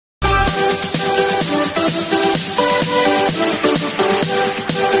Hello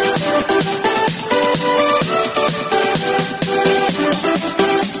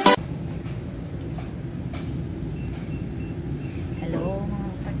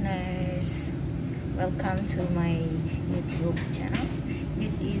mga partners, welcome to my YouTube channel.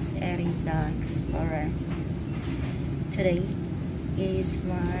 This is Erita Explorer. Today is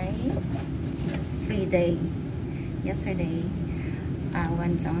my free day. Yesterday I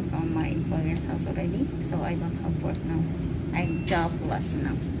went down from my employer's house already, so I don't have work now. I'm jobless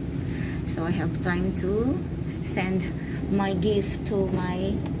now, so I have time to send my gift to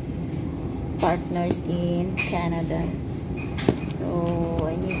my partners in Canada. So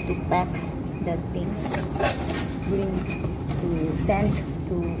I need to pack the things, send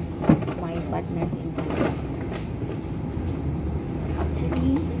to my partners in Canada.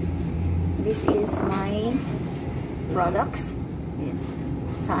 Actually, this is my products. It's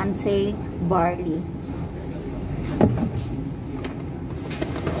Sante barley.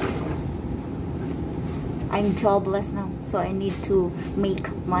 I'm jobless now, so I need to make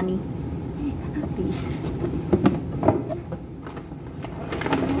money. Please.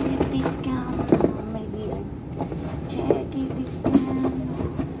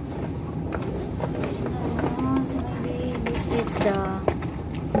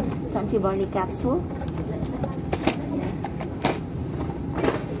 The barley capsule,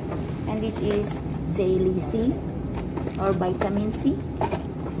 and this is daily C or vitamin C.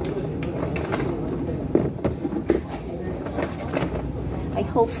 I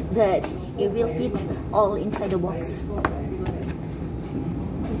hope that it will fit all inside the box.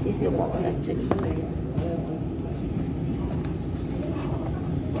 This is the box actually.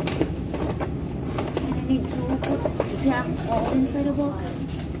 And I need to put them all inside the box.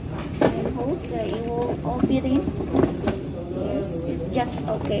 I hope that it will all fit in. Yes, it's just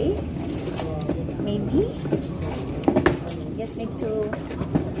okay. Maybe just need to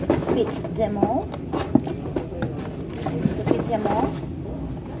fit them all.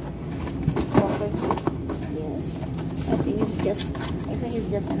 Yes, I think it's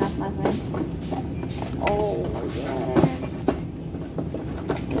just enough, my friend. Oh yes,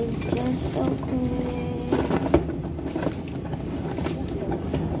 it's just okay.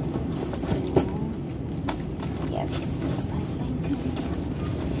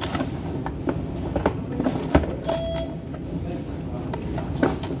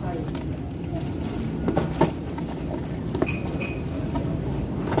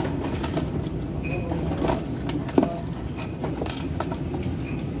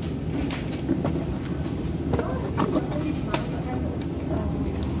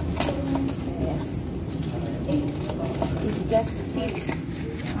 Just fits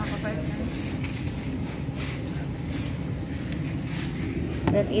mga partners.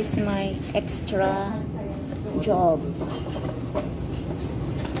 That is my extra job.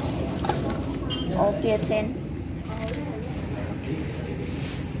 All fits in.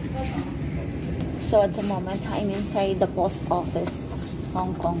 So at the moment I'm inside the post office,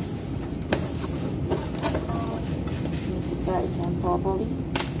 Hong Kong. Need to guide them properly.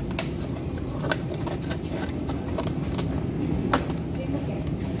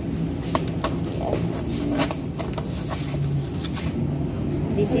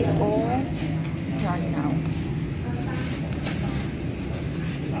 This is all done now.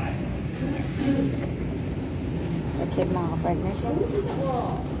 That's it mga partners.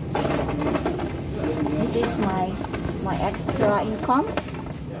 This is my extra income.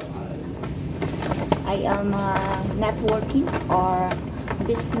 I am networking or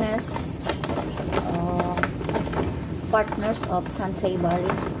business partners of Sansei Bali,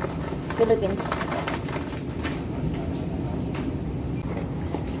 Philippines.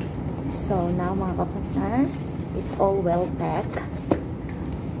 So now mga partners, it's all well packed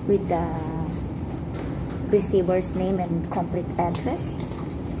with the receiver's name and complete address,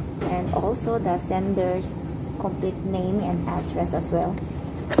 and also the sender's complete name and address as well.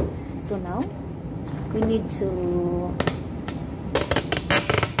 So now we need to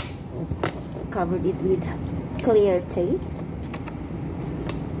cover it with clear tape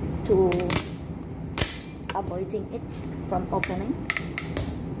to avoiding it from opening.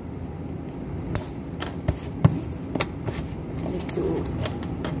 To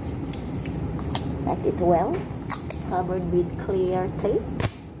pack it well, covered with clear tape.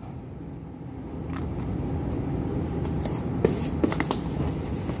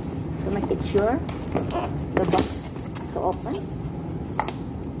 To make it sure the box to open.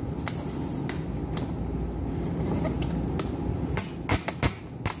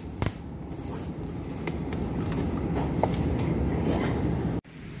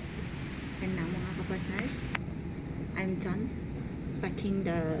 And now mga partners, I'm done packing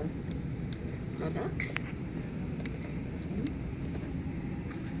the products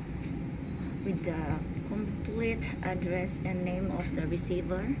with the complete address and name of the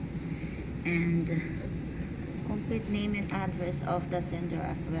receiver and complete name and address of the sender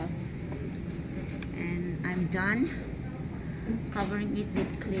as well. And I'm done covering it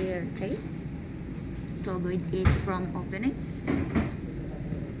with clear tape to avoid it from opening.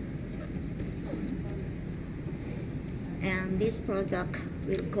 And this product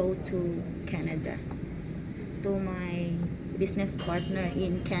will go to Canada, to my business partner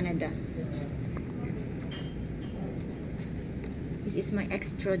in Canada. This is my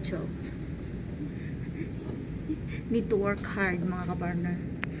extra job. Need to work hard, mga kapartner.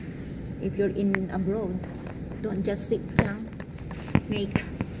 If you're in abroad, don't just sit down. Make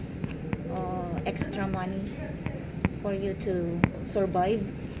extra money for you to survive.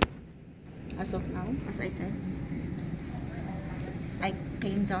 As of now, as I said, I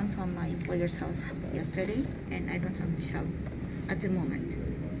came down from my employer's house yesterday and I don't have a job at the moment,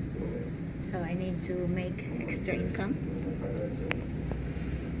 so I need to make extra income.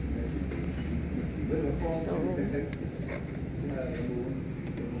 So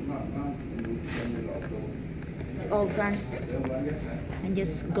it's all done, and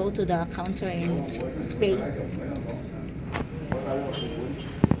just go to the counter and pay.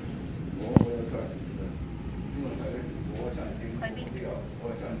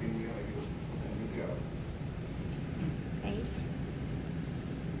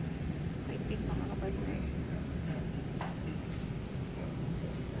 Quite big, mga kapartners.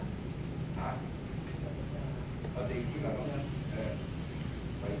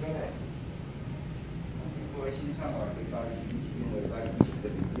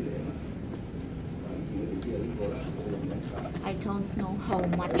 I don't know how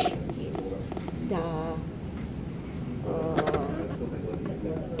much is the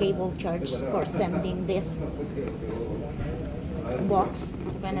cable charge for sending this box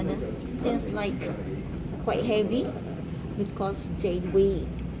to Canada. Seems like quite heavy because they weigh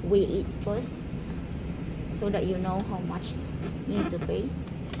it first, so that you know how much you need to pay.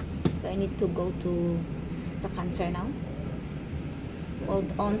 So I need to go to the counter now.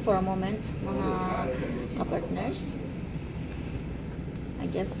 Hold on for a moment, mga kapartners. I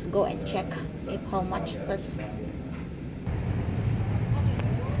just go and check if how much first.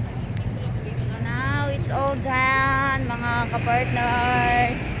 Now it's all done, mga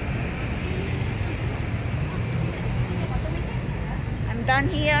kapartners. I'm done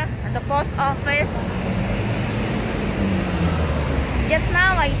here at the post office. Just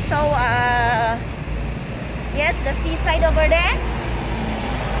now I saw yes, the seaside over there.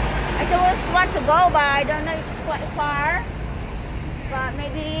 I just want to go, but I don't know, it's quite far. But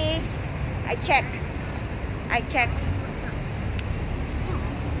maybe I check. I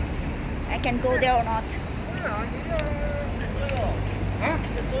can go there or not.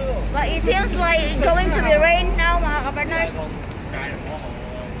 But it seems like it's going to be rain now, mga kapartners.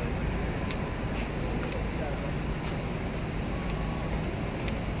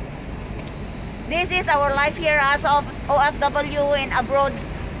 This is our life here as of OFW and abroad.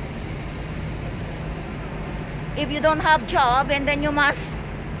 If you don't have job, and then you must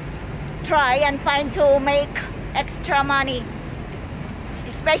try and find to make extra money.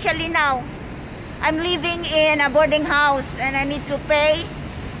 Especially now, I'm living in a boarding house and I need to pay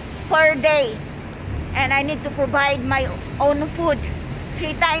per day, and I need to provide my own food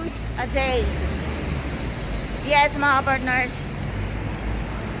 3 times a day. Yes, mga partners.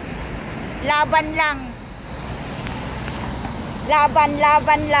 Laban lang. Laban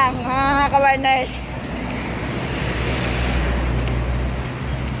lang, mga kapartners.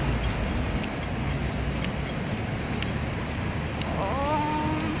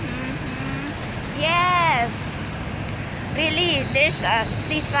 Yes. Really, there's a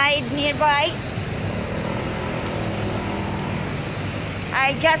seaside nearby.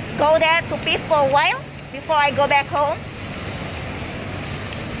 I just go there to pee for a while before I go back home.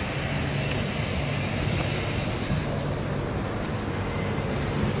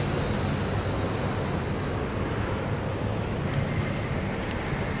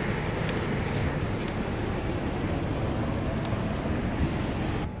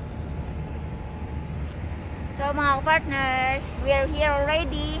 So mga partners, we are here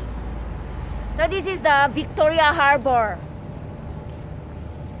already. So this is the Victoria Harbor.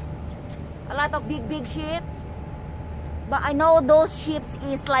 A lot of big ships, but I know those ships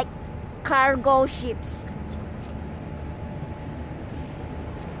is like cargo ships.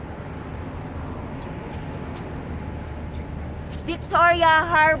 Victoria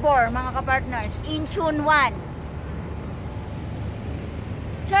Harbor, mga kapartners, in June 1.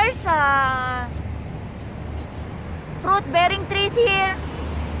 There's fruit bearing trees here.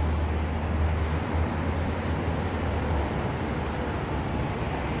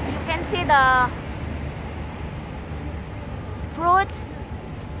 You can see the fruits.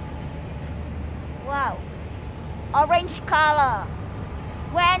 Wow, orange color.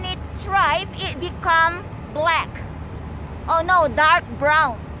 When it's ripe, it become black. Oh no, dark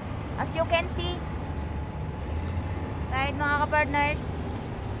brown, as you can see. Right, mga kapartners?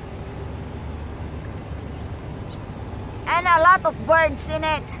 And a lot of birds in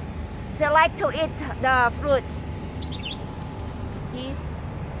it. They like to eat the fruits. See?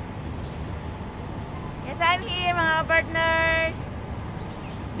 Yes, I'm here, mga partners.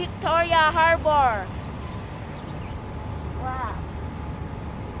 Victoria Harbor. Wow.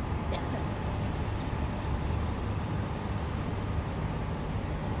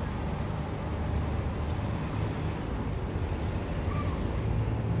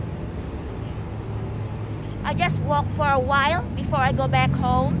 I just walk for a while before I go back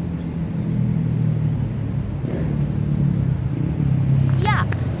home. Yeah.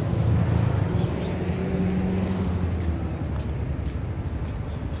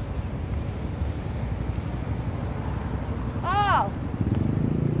 Oh.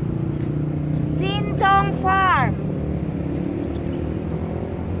 Jintong Farm.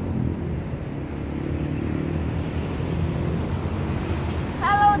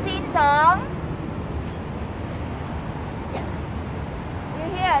 Hello, Jintong.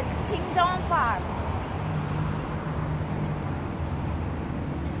 Jintong Farm.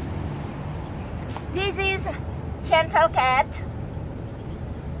 This is Gentle Cat.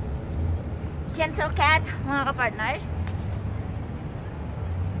 Gentle Cat, mga kapartners.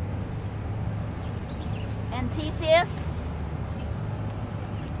 And this is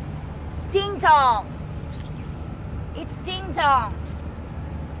Ding Dong. It's Ding Dong.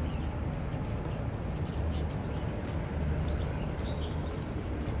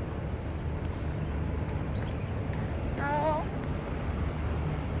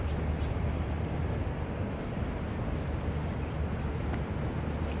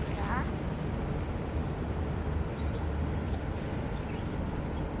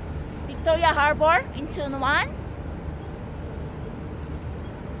 Victoria Harbor in June 1.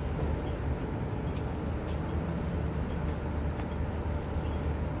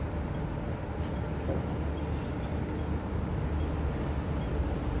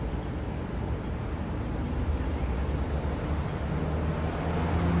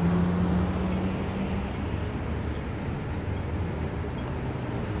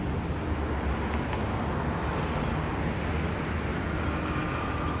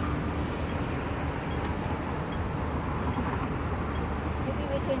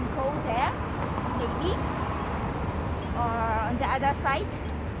 Go there, maybe, or on the other side.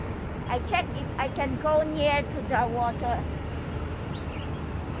 I check if I can go near to the water.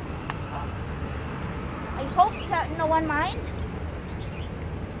 I hope that no one mind,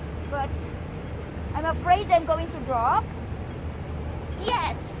 but I'm afraid I'm going to drop.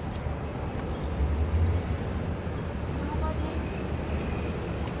 Yes.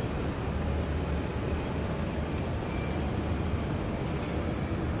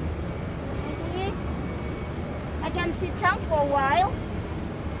 I can sit down for a while.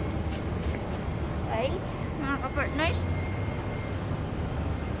 Right, mga ka-partners.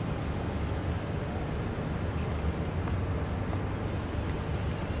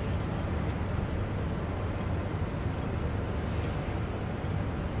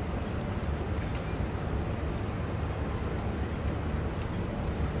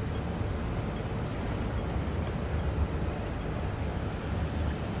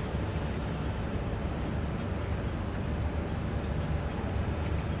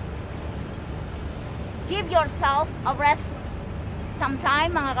 Give yourself a rest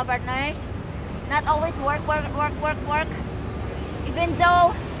sometime, mga ka-partners. Not always work. Even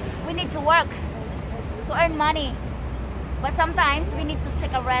though we need to work to earn money, but sometimes we need to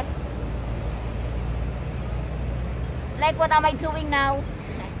take a rest. Like what am I doing now?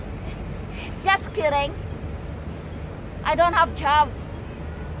 Just kidding. I don't have job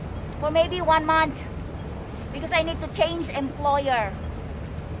for maybe 1 month because I need to change employer.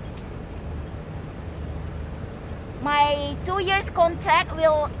 My 2 years contract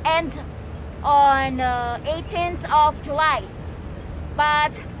will end on 18th of July, but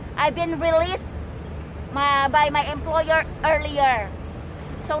I've been released by my employer earlier,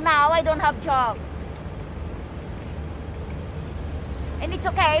 so now I don't have job. And it's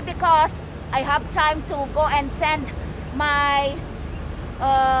okay because I have time to go and send my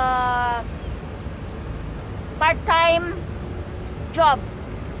part-time job.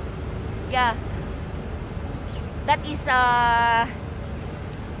 Yeah, that is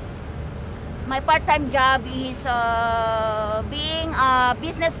my part-time job is being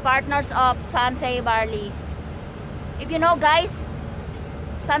business partners of Sansei Barley. If you know, guys,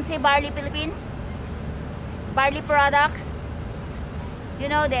 Sansei Barley Philippines, barley products, you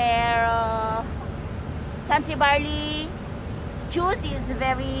know, their Sansei Barley juice is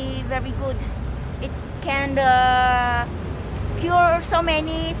very, very good. It can cure so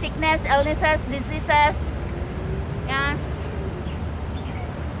many sickness, illnesses, diseases. Yeah.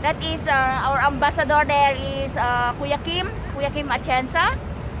 That is our ambassador there is Kuya Kim Atienza,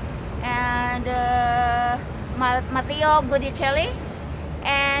 and Matteo Gudicelli,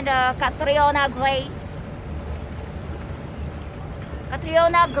 and Catriona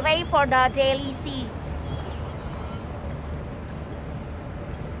Gray for the Daily C.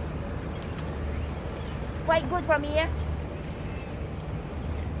 It's quite good from here.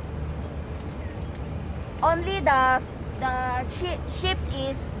 Only the ships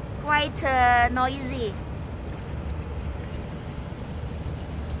is quite noisy.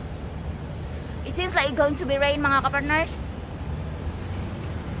 It seems like going to be rain, mga kapartners,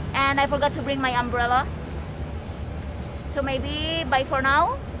 and I forgot to bring my umbrella, so maybe bye for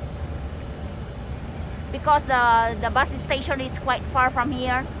now, because the bus station is quite far from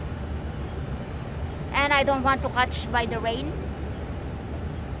here and I don't want to catch by the rain,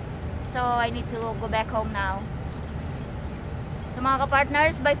 so I need to go back home now. So mga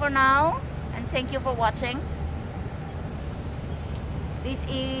kapartners, bye for now, and thank you for watching. This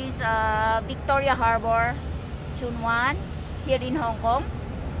is Victoria Harbor, Chunwan, here in Hong Kong.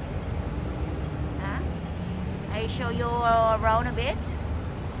 I show you around a bit.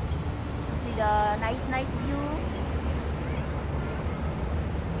 You see the nice view.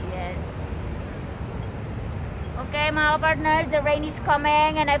 Yes. Okay mga kapartners, the rain is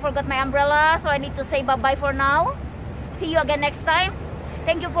coming and I forgot my umbrella, so I need to say bye-bye for now. See you again next time.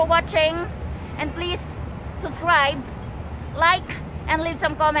 Thank you for watching, and please subscribe, like, and leave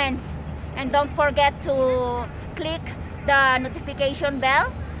some comments, and don't forget to click the notification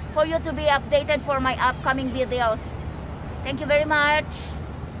bell for you to be updated for my upcoming videos. Thank you very much.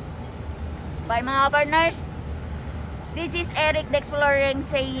 Bye mga partners. This is Eric the Explorer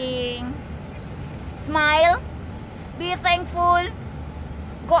saying, smile, be thankful,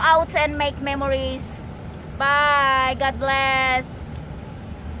 go out and make memories. Bye. God bless.